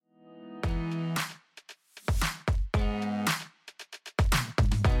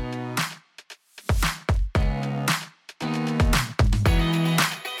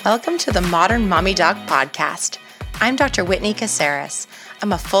Welcome to the Modern Mommy Doc Podcast. I'm Dr. Whitney Caceres.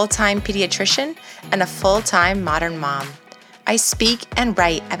 I'm a full-time pediatrician and a full-time modern mom. I speak and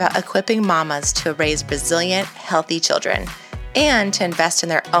write about equipping mamas to raise resilient, healthy children and to invest in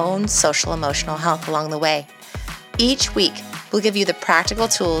their own social emotional health along the way. Each week, we'll give you the practical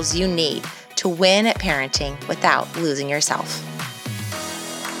tools you need to win at parenting without losing yourself.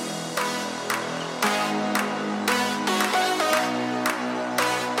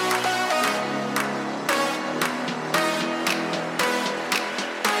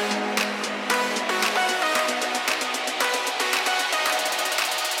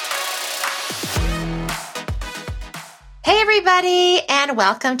 Hey everybody, and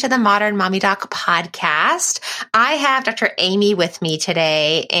welcome to the Modern Mommy Doc Podcast. I have Dr. Amy with me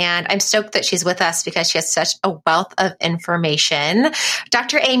today, and I'm stoked that she's with us because she has such a wealth of information.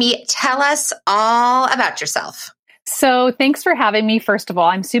 Dr. Amy, tell us all about yourself. So thanks for having me. First of all,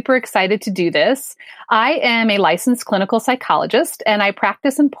 I'm super excited to do this. I am a licensed clinical psychologist and I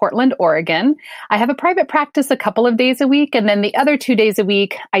practice in Portland, Oregon. I have a private practice a couple of days a week. And then the other 2 days a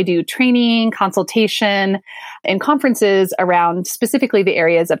week, I do training, consultation, and conferences around specifically the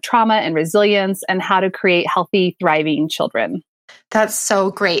areas of trauma and resilience and how to create healthy, thriving children. That's so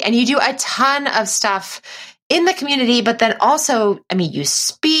great. And you do a ton of stuff in the community, but then also, you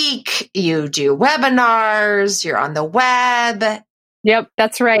speak, you do webinars, you're on the web. Yep,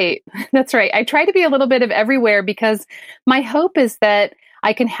 that's right. That's right. I try to be a little bit of everywhere because my hope is that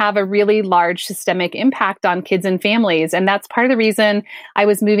I can have a really large systemic impact on kids and families. And that's part of the reason I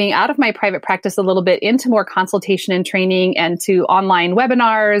was moving out of my private practice a little bit into more consultation and training and to online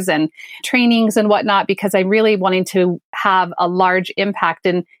webinars and trainings and whatnot, because I'm really wanting to have a large impact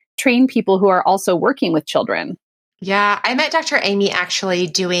and train people who are also working with children. Yeah, I met Dr. Amy actually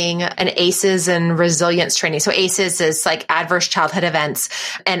doing an ACEs and resilience training. So ACEs is like adverse childhood events.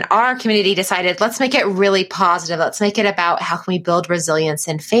 And our community decided, let's make it really positive. Let's make it about how can we build resilience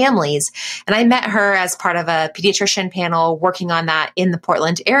in families. And I met her as part of a pediatrician panel working on that in the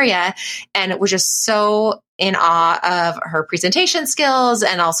Portland area. And it was just so in awe of her presentation skills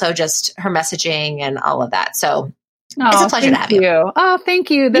and also just her messaging and all of that. So it's a pleasure to have you. Oh, thank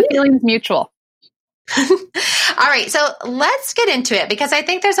you. The feeling's mutual. All right. So let's get into it because I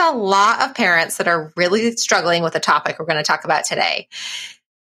think there's a lot of parents that are really struggling with the topic we're going to talk about today.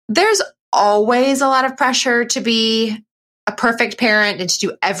 There's always a lot of pressure to be a perfect parent and to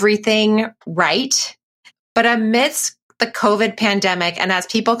do everything right. But amidst the COVID pandemic, and as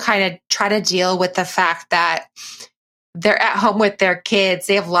people kind of try to deal with the fact that they're at home with their kids,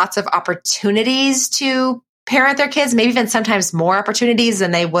 they have lots of opportunities to parent their kids, maybe even sometimes more opportunities than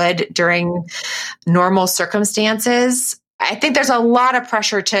they would during normal circumstances. I think there's a lot of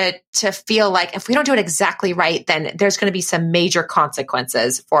pressure to feel like if we don't do it exactly right, then there's going to be some major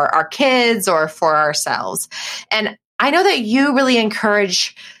consequences for our kids or for ourselves. And I know that you really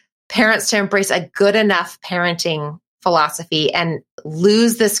encourage parents to embrace a good enough parenting philosophy and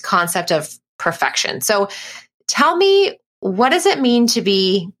lose this concept of perfection. So tell me, what does it mean to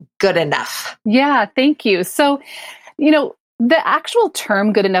be good enough? Yeah, thank you. So, the actual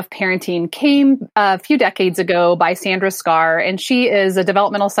term good enough parenting came a few decades ago by Sandra Scar, and she is a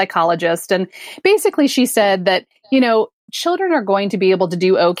developmental psychologist. And basically she said that, children are going to be able to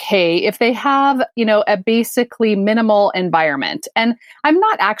do okay if they have, a basically minimal environment. And I'm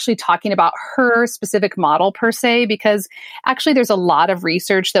not actually talking about her specific model per se, because actually there's a lot of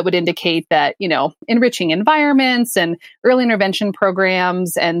research that would indicate that, enriching environments and early intervention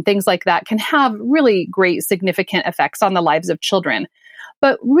programs and things like that can have really great significant effects on the lives of children.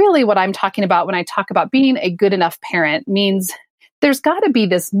 But really what I'm talking about when I talk about being a good enough parent means there's got to be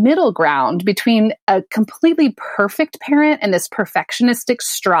this middle ground between a completely perfect parent and this perfectionistic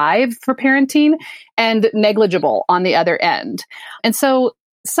strive for parenting and negligible on the other end. And so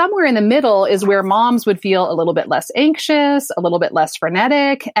somewhere in the middle is where moms would feel a little bit less anxious, a little bit less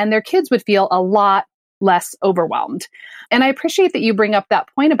frenetic, and their kids would feel a lot less overwhelmed. And I appreciate that you bring up that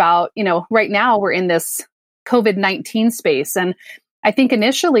point about, right now we're in this COVID-19 space. And I think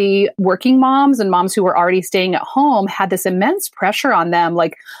initially working moms and moms who were already staying at home had this immense pressure on them.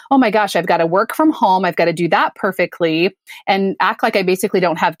 Like, oh my gosh, I've got to work from home. I've got to do that perfectly and act like I basically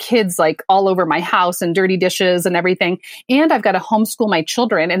don't have kids like all over my house and dirty dishes and everything. And I've got to homeschool my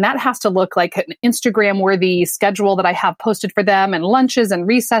children. And that has to look like an Instagram worthy schedule that I have posted for them and lunches and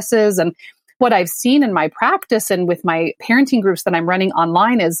recesses. And what I've seen in my practice and with my parenting groups that I'm running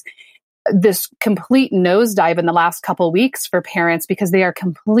online is this complete nosedive in the last couple of weeks for parents because they are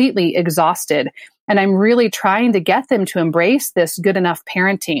completely exhausted. And I'm really trying to get them to embrace this good enough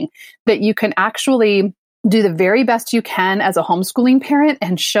parenting that you can actually do the very best you can as a homeschooling parent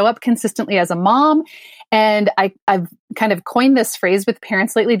and show up consistently as a mom. And I've kind of coined this phrase with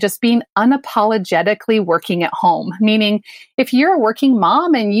parents lately, just being unapologetically working at home. Meaning, if you're a working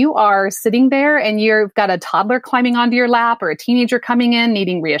mom and you are sitting there and you've got a toddler climbing onto your lap or a teenager coming in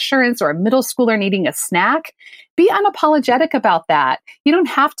needing reassurance or a middle schooler needing a snack, be unapologetic about that. You don't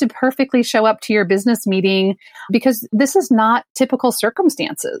have to perfectly show up to your business meeting because this is not typical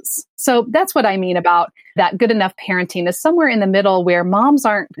circumstances. So that's what I mean about that good enough parenting is somewhere in the middle where moms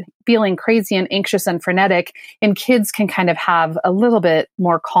aren't feeling crazy and anxious and frenetic, and kids can kind of have a little bit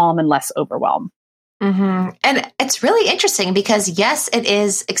more calm and less overwhelm. Mm-hmm. And it's really interesting because, yes, it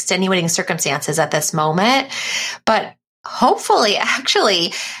is extenuating circumstances at this moment, but hopefully,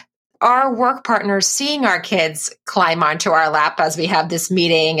 actually, our work partners seeing our kids climb onto our lap as we have this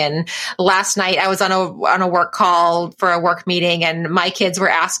meeting. And last night I was on a work call for a work meeting, and my kids were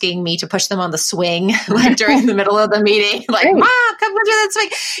asking me to push them on the swing like during the middle of the meeting, like, Great. Mom, come do that swing.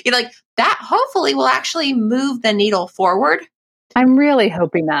 You know, like that hopefully will actually move the needle forward. I'm really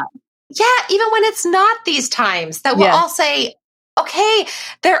hoping that. Yeah, even when it's not these times that we'll all say, okay,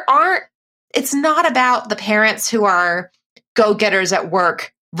 it's not about the parents who are go-getters at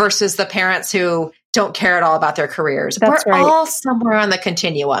work versus the parents who don't care at all about their careers. That's We're right. all somewhere on the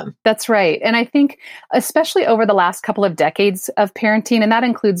continuum. That's right. And I think, especially over the last couple of decades of parenting, and that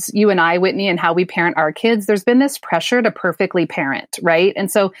includes you and I, Whitney, and how we parent our kids, there's been this pressure to perfectly parent, right?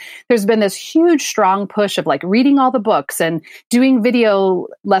 And so there's been this huge, strong push of like reading all the books and doing video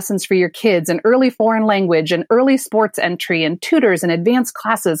lessons for your kids and early foreign language and early sports entry and tutors and advanced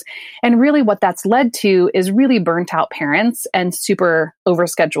classes. And really what that's led to is really burnt out parents and super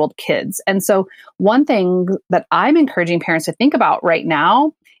overscheduled kids. And so one thing that I'm encouraging parents to think about right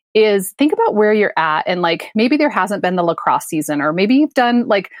now is think about where you're at. And like, maybe there hasn't been the lacrosse season, or maybe you've done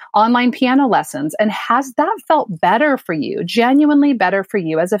like online piano lessons. And has that felt better for you, genuinely better for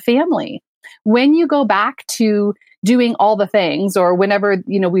you as a family? When you go back to doing all the things, or whenever,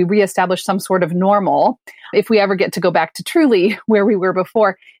 we reestablish some sort of normal, if we ever get to go back to truly where we were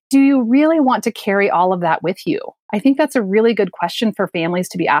before, do you really want to carry all of that with you? I think that's a really good question for families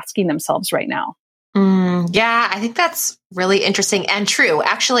to be asking themselves right now. Yeah, I think that's really interesting and true.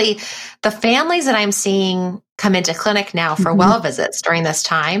 Actually, the families that I'm seeing come into clinic now for well visits during this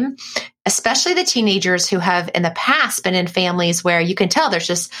time, especially the teenagers who have in the past been in families where you can tell there's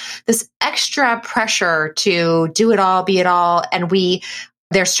just this extra pressure to do it all, be it all. And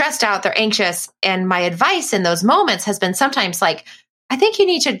they're stressed out, they're anxious. And my advice in those moments has been sometimes like, I think you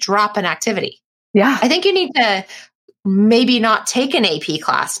need to drop an activity. Yeah. I think you need to maybe not take an AP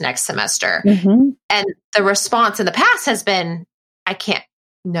class next semester. And the response in the past has been, I can't,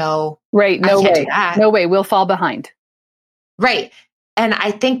 no. Right. No I can't way. do that. No way. We'll fall behind. Right. And I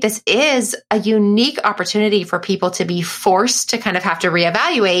think this is a unique opportunity for people to be forced to kind of have to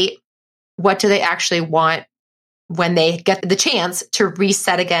reevaluate what do they actually want when they get the chance to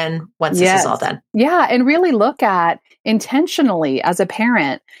reset again once this is all done. Yeah. And really look at intentionally as a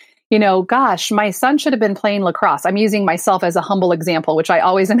parent, gosh, my son should have been playing lacrosse. I'm using myself as a humble example, which I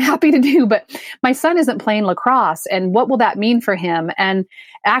always am happy to do, but my son isn't playing lacrosse. And what will that mean for him? And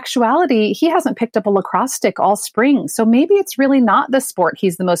actuality, he hasn't picked up a lacrosse stick all spring. So maybe it's really not the sport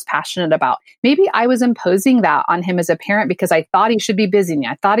he's the most passionate about. Maybe I was imposing that on him as a parent because I thought he should be busy.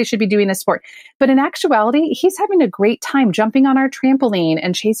 I thought he should be doing a sport. But in actuality, he's having a great time jumping on our trampoline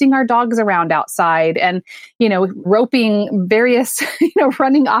and chasing our dogs around outside and, roping various,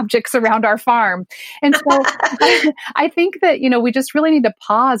 running objects around our farm. And so I think that, we just really need to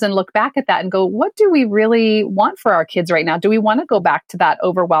pause and look back at that and go, what do we really want for our kids right now? Do we want to go back to that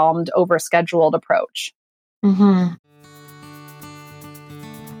overwhelmed, overscheduled approach? Hi,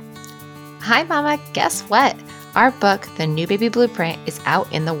 Mama. Guess what? Our book, The New Baby Blueprint, is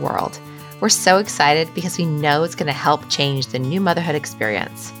out in the world. We're so excited because we know it's going to help change the new motherhood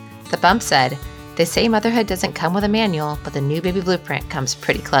experience. The Bump said, they say motherhood doesn't come with a manual, but the New Baby Blueprint comes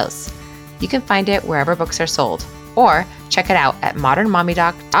pretty close. You can find it wherever books are sold, or check it out at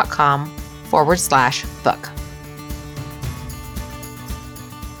modernmommydoc.com/book.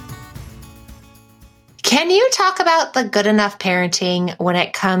 Can you talk about the good enough parenting when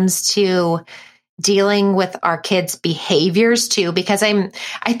it comes to dealing with our kids' behaviors too? Because I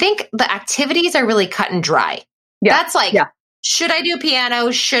think the activities are really cut and dry. Yeah. That's like, should I do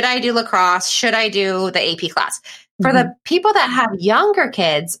piano? Should I do lacrosse? Should I do the AP class? For the people that have younger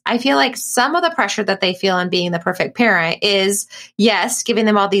kids, I feel like some of the pressure that they feel on being the perfect parent is, yes, giving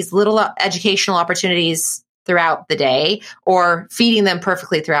them all these little educational opportunities throughout the day or feeding them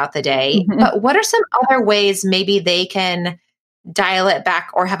perfectly throughout the day. But what are some other ways maybe they can dial it back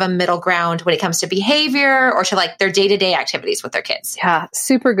or have a middle ground when it comes to behavior or to like their day-to-day activities with their kids? Yeah,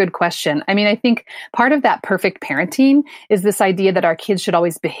 super good question. I mean, I think part of that perfect parenting is this idea that our kids should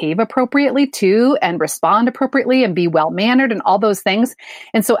always behave appropriately too and respond appropriately and be well-mannered and all those things.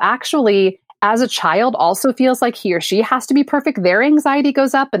 And so actually, as a child also feels like he or she has to be perfect, their anxiety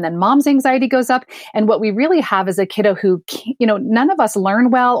goes up and then mom's anxiety goes up. And what we really have is a kiddo who, none of us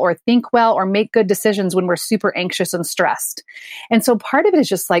learn well or think well or make good decisions when we're super anxious and stressed. And so part of it is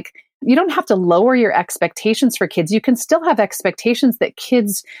just like, you don't have to lower your expectations for kids. You can still have expectations that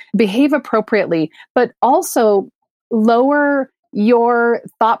kids behave appropriately, but also lower your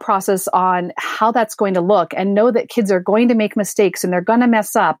thought process on how that's going to look and know that kids are going to make mistakes and they're going to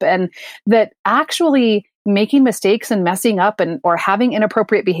mess up, and that actually making mistakes and messing up and or having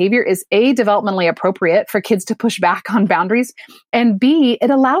inappropriate behavior is A, developmentally appropriate for kids to push back on boundaries, and B, it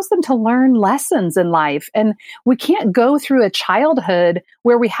allows them to learn lessons in life. And we can't go through a childhood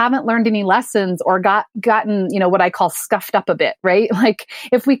where we haven't learned any lessons or gotten, what I call scuffed up a bit, right? Like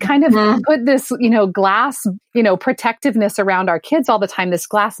if we kind of put this, glass, protectiveness around our kids all the time, this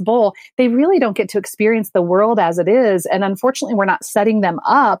glass bowl, they really don't get to experience the world as it is. And unfortunately, we're not setting them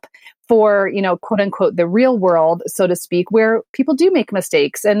up for, quote unquote, the real world, so to speak, where people do make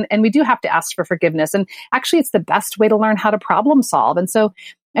mistakes and we do have to ask for forgiveness. And actually, it's the best way to learn how to problem solve. And so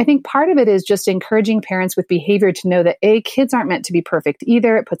I think part of it is just encouraging parents with behavior to know that kids aren't meant to be perfect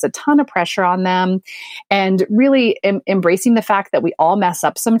either. It puts a ton of pressure on them, and really embracing the fact that we all mess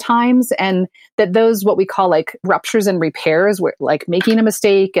up sometimes, and that those, what we call like ruptures and repairs, where like making a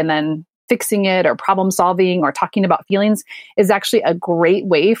mistake and then fixing it or problem solving or talking about feelings, is actually a great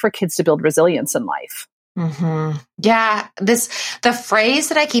way for kids to build resilience in life. Mm-hmm. Yeah. The phrase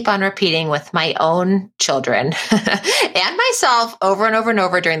that I keep on repeating with my own children and myself over and over and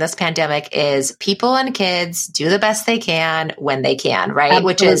over during this pandemic is people and kids do the best they can when they can, right? Absolutely.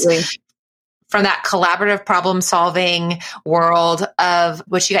 Which is from that collaborative problem solving world of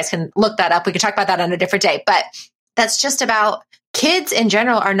which you guys can look that up. We can talk about that on a different day, but that's just about kids in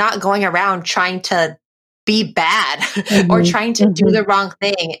general are not going around trying to be bad or trying to do the wrong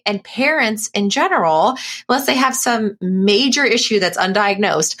thing. And parents in general, unless they have some major issue that's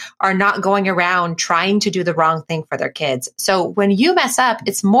undiagnosed, are not going around trying to do the wrong thing for their kids. So when you mess up,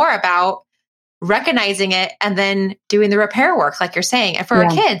 it's more about recognizing it and then doing the repair work, like you're saying. And for our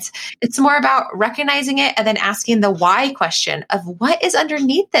kids, it's more about recognizing it and then asking the why question of what is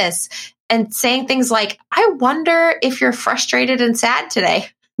underneath this, and saying things like, I wonder if you're frustrated and sad today.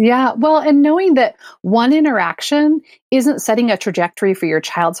 Yeah. Well, and knowing that one interaction isn't setting a trajectory for your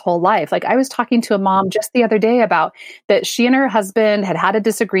child's whole life. Like I was talking to a mom just the other day about that she and her husband had a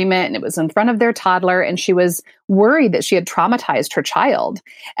disagreement, and it was in front of their toddler, and she was worried that she had traumatized her child.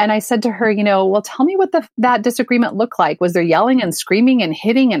 And I said to her, well, tell me what that disagreement looked like. Was there yelling and screaming and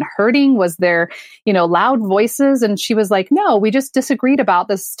hitting and hurting? Was there, loud voices? And she was like, no, we just disagreed about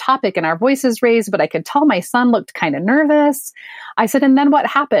this topic and our voices raised, but I could tell my son looked kind of nervous. I said, and then what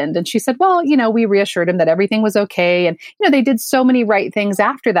happened? And she said, well, we reassured him that everything was okay. And, they did so many right things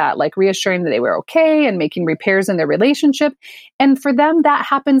after that, like reassuring that they were okay and making repairs in their relationship. And for them, that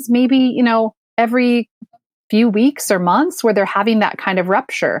happens maybe, every few weeks or months where they're having that kind of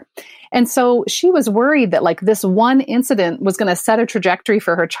rupture. And so she was worried that like this one incident was going to set a trajectory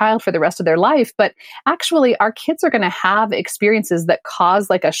for her child for the rest of their life. But actually, our kids are going to have experiences that cause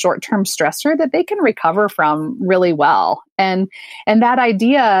like a short-term stressor that they can recover from really well. And that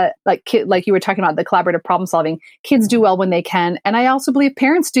idea, like you were talking about, the collaborative problem solving, kids do well when they can. And I also believe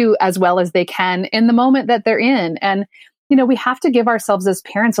parents do as well as they can in the moment that they're in. And we have to give ourselves as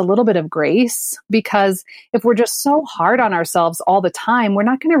parents a little bit of grace, because if we're just so hard on ourselves all the time, we're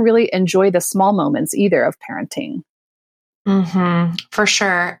not going to really enjoy the small moments either of parenting. For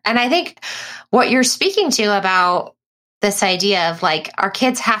sure. And I think what you're speaking to about this idea of like our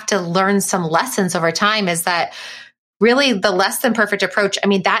kids have to learn some lessons over time is that really the less than perfect approach. I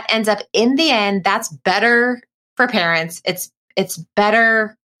mean, that ends up in the end, that's better for parents. It's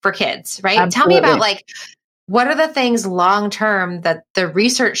better for kids, right? Absolutely. Tell me about like, what are the things long-term that the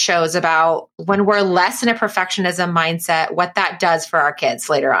research shows about when we're less in a perfectionism mindset, what that does for our kids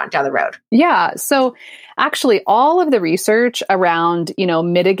later on down the road? Yeah. So actually all of the research around,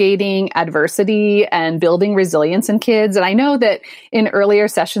 mitigating adversity and building resilience in kids. And I know that in earlier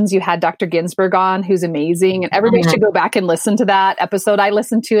sessions, you had Dr. Ginsburg on, who's amazing, and everybody should go back and listen to that episode. I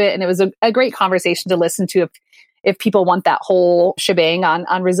listened to it, and it was a great conversation to listen to if people want that whole shebang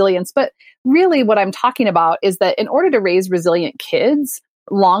on resilience. But really what I'm talking about is that in order to raise resilient kids,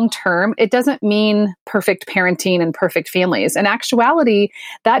 long term, it doesn't mean perfect parenting and perfect families. In actuality,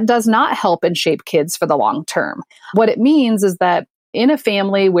 that does not help and shape kids for the long term. What it means is that in a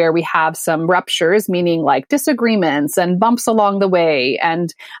family where we have some ruptures, meaning like disagreements and bumps along the way,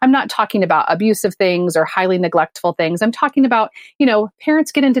 and I'm not talking about abusive things or highly neglectful things. I'm talking about,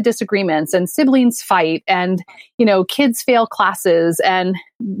 parents get into disagreements and siblings fight and, kids fail classes and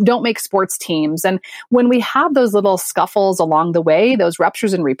don't make sports teams. And when we have those little scuffles along the way, those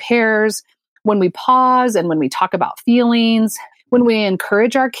ruptures and repairs, when we pause and when we talk about feelings, when we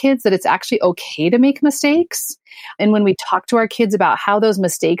encourage our kids that it's actually okay to make mistakes, and when we talk to our kids about how those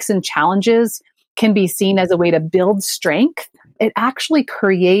mistakes and challenges can be seen as a way to build strength, it actually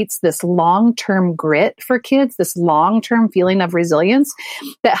creates this long-term grit for kids, this long-term feeling of resilience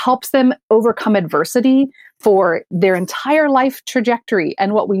that helps them overcome adversity for their entire life trajectory.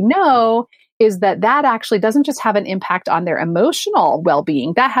 And what we know is that that actually doesn't just have an impact on their emotional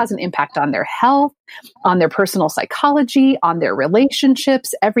well-being, that has an impact on their health, on their personal psychology, on their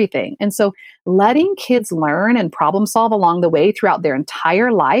relationships, everything. And so letting kids learn and problem solve along the way throughout their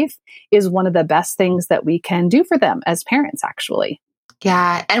entire life is one of the best things that we can do for them as parents, actually.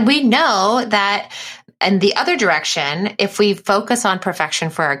 Yeah. And we know that in the other direction, if we focus on perfection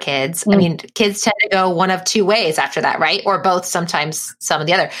for our kids, I mean, kids tend to go one of two ways after that, right? Or both, sometimes some of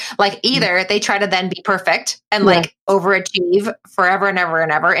the other. Like either they try to then be perfect and like overachieve forever and ever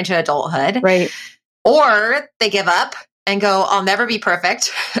and ever into adulthood. Right. Or they give up and go, I'll never be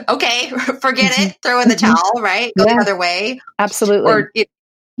perfect. Okay, forget it. Throw in the towel, right? Go the other way. Absolutely.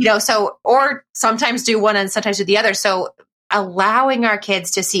 Or, or sometimes do one and sometimes do the other. So allowing our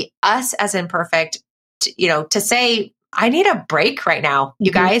kids to see us as imperfect, to say, I need a break right now,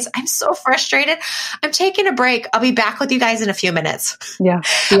 you guys. I'm so frustrated. I'm taking a break. I'll be back with you guys in a few minutes. Yeah.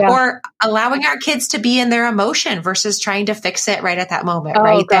 Or allowing our kids to be in their emotion versus trying to fix it right at that moment, Oh,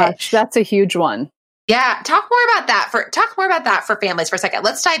 right? gosh, that's a huge one. Yeah. Talk more about that for families for a second.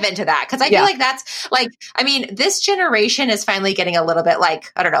 Let's dive into that. Cause I feel like that's this generation is finally getting a little bit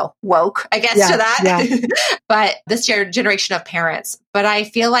woke, I guess, to that, but this generation of parents, but I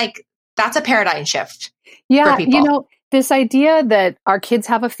feel like that's a paradigm shift for people. This idea that our kids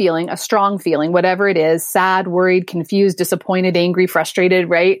have a feeling, a strong feeling, whatever it is, sad, worried, confused, disappointed, angry, frustrated,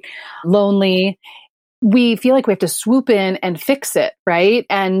 right? Lonely. We feel like we have to swoop in and fix it, right?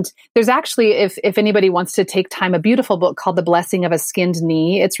 And there's actually, if anybody wants to take time, a beautiful book called The Blessing of a Skinned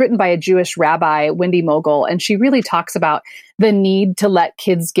Knee. It's written by a Jewish rabbi, Wendy Mogul, and she really talks about the need to let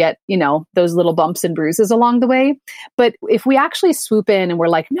kids get, those little bumps and bruises along the way. But if we actually swoop in and we're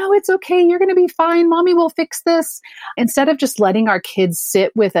like, no, it's okay, you're going to be fine, mommy will fix this, instead of just letting our kids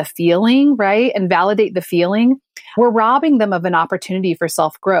sit with a feeling, right, and validate the feeling, we're robbing them of an opportunity for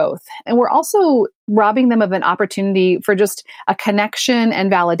self-growth. And we're also robbing them of an opportunity for just a connection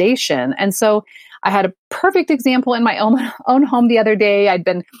and validation. And so I had a perfect example in my own home the other day. I'd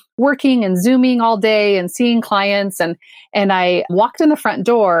been working and Zooming all day and seeing clients, and I walked in the front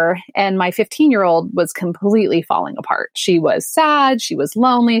door and my 15-year-old was completely falling apart. She was sad. She was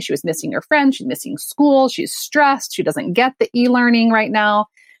lonely. She was missing her friends. She's missing school. She's stressed. She doesn't get the e-learning right now.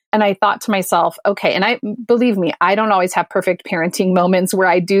 And I thought to myself, okay, and believe me, I don't always have perfect parenting moments where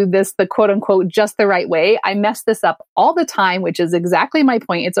I do this the quote unquote just the right way. I mess this up all the time, which is exactly my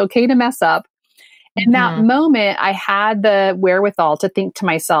point. It's okay to mess up. In that moment, I had the wherewithal to think to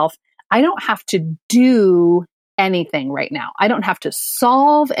myself, I don't have to do anything right now. I don't have to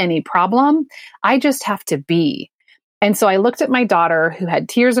solve any problem. I just have to be. And so I looked at my daughter who had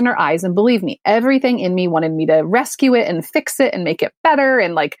tears in her eyes, and believe me, everything in me wanted me to rescue it and fix it and make it better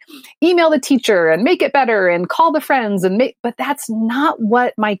and email the teacher and make it better and call the friends but that's not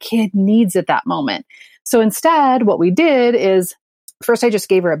what my kid needs at that moment. So instead, what we did is first, I just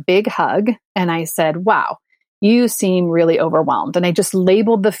gave her a big hug and I said, wow, you seem really overwhelmed. And I just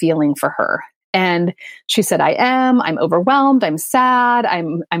labeled the feeling for her. And she said, I'm overwhelmed. I'm sad.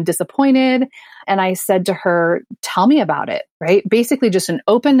 I'm disappointed. And I said to her, tell me about it, right? Basically just an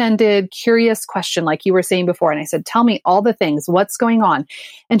open-ended, curious question, like you were saying before. And I said, tell me all the things, what's going on?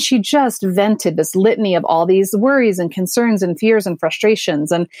 And she just vented this litany of all these worries and concerns and fears and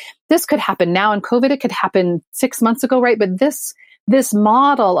frustrations. And this could happen now in COVID. It could happen 6 months ago, right? But this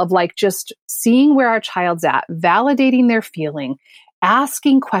model of just seeing where our child's at, validating their feeling,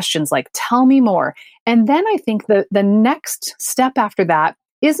 asking questions like, tell me more. And then I think the next step after that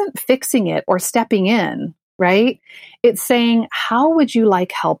isn't fixing it or stepping in, right? It's saying, how would you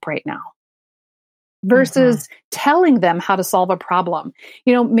like help right now? Versus telling them how to solve a problem.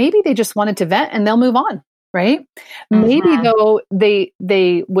 Maybe they just wanted to vent and they'll move on. right? Maybe Mhm. though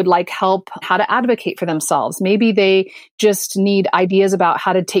they would like help how to advocate for themselves. Maybe they just need ideas about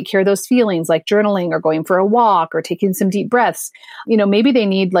how to take care of those feelings, like journaling or going for a walk or taking some deep breaths. Maybe they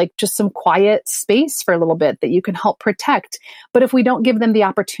need like just some quiet space for a little bit that you can help protect. But if we don't give them the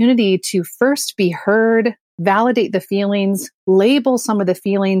opportunity to first be heard, validate the feelings, label some of the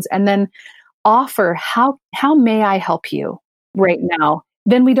feelings, and then offer how may I help you right now,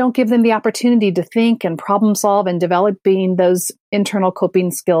 then we don't give them the opportunity to think and problem solve and developing those internal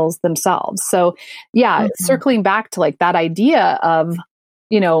coping skills themselves. So yeah, Mhm. circling back to like that idea of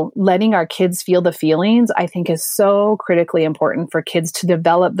letting our kids feel the feelings, I think is so critically important for kids to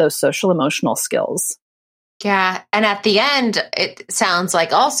develop those social emotional skills. Yeah. And at the end, it sounds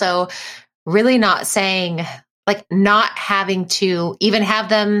like also really not saying, like, not having to even have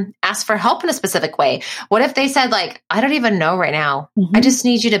them ask for help in a specific way. What if they said, like, I don't even know right now. I Mhm. just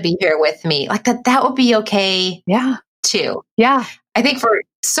need you to be here with me. Like that would be okay Yeah. too. Yeah. I think for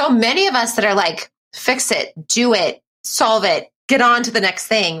so many of us that are like, fix it, do it, solve it, get on to the next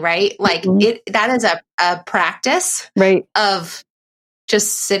thing, right? Like Mhm. that is a practice Right. of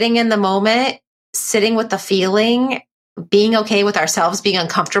just sitting in the moment, sitting with the feeling, being okay with ourselves, being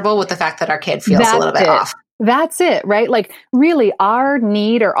uncomfortable with the fact that our kid feels a That's little bit it. off. That's it, right? Like, really, our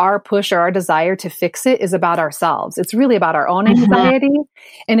need or our push or our desire to fix it is about ourselves. It's really about our own Mhm, anxiety.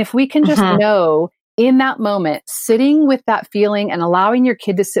 And if we can just mhm. know in that moment, sitting with that feeling and allowing your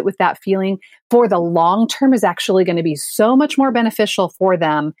kid to sit with that feeling for the long term is actually going to be so much more beneficial for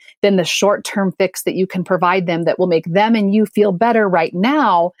them than the short term fix that you can provide them that will make them and you feel better right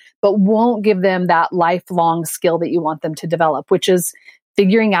now, but won't give them that lifelong skill that you want them to develop, which is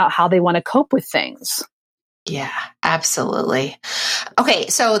figuring out how they want to cope with things. Yeah, absolutely. Okay,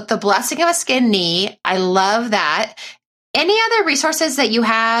 so the blessing of a skinned knee, I love that. Any other resources that you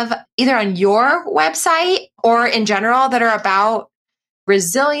have either on your website or in general that are about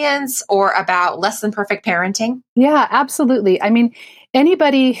resilience or about less than perfect parenting? Yeah, absolutely. I mean,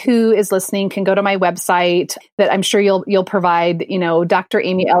 anybody who is listening can go to my website that I'm sure you'll provide,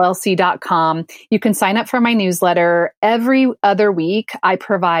 dramyllc.com. You can sign up for my newsletter. Every other week, I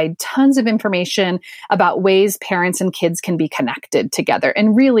provide tons of information about ways parents and kids can be connected together.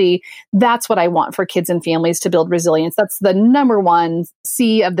 And really, that's what I want for kids and families to build resilience. That's the number one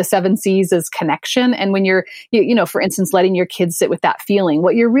C of the 7 C's is connection. And when for instance, letting your kids sit with that feeling,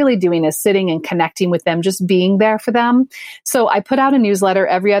 what you're really doing is sitting and connecting with them, just being there for them. So I put out a newsletter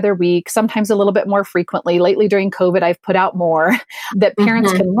every other week, sometimes a little bit more frequently. Lately during COVID, I've put out more that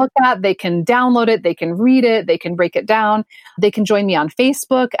parents Mhm. can look at. They can download it. They can read it. They can break it down. They can join me on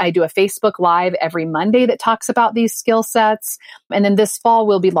Facebook. I do a Facebook Live every Monday that talks about these skill sets. And then this fall,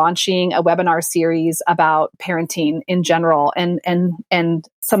 we'll be launching a webinar series about parenting in general and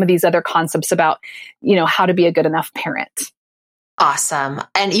some of these other concepts about, how to be a good enough parent. Awesome.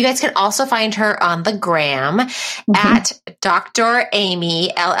 And you guys can also find her on the gram Mhm. at Dr.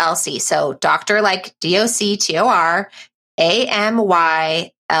 Amy LLC. So Dr. like DoctorAmyLLC.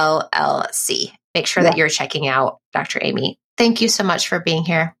 Make sure Yeah. that you're checking out Dr. Amy. Thank you so much for being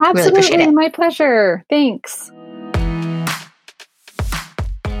here. Really appreciate Absolutely. it. My pleasure. Thanks.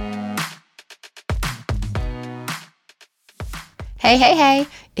 Hey, hey, hey.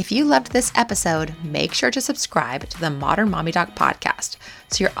 If you loved this episode, make sure to subscribe to the Modern Mommy Doc podcast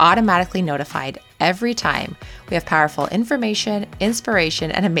so you're automatically notified every time we have powerful information,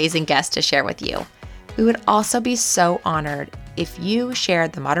 inspiration, and amazing guests to share with you. We would also be so honored if you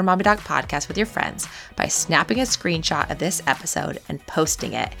shared the Modern Mommy Doc podcast with your friends by snapping a screenshot of this episode and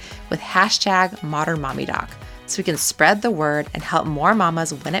posting it with hashtag Modern Mommy Doc so we can spread the word and help more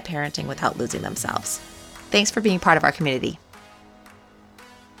mamas win at parenting without losing themselves. Thanks for being part of our community.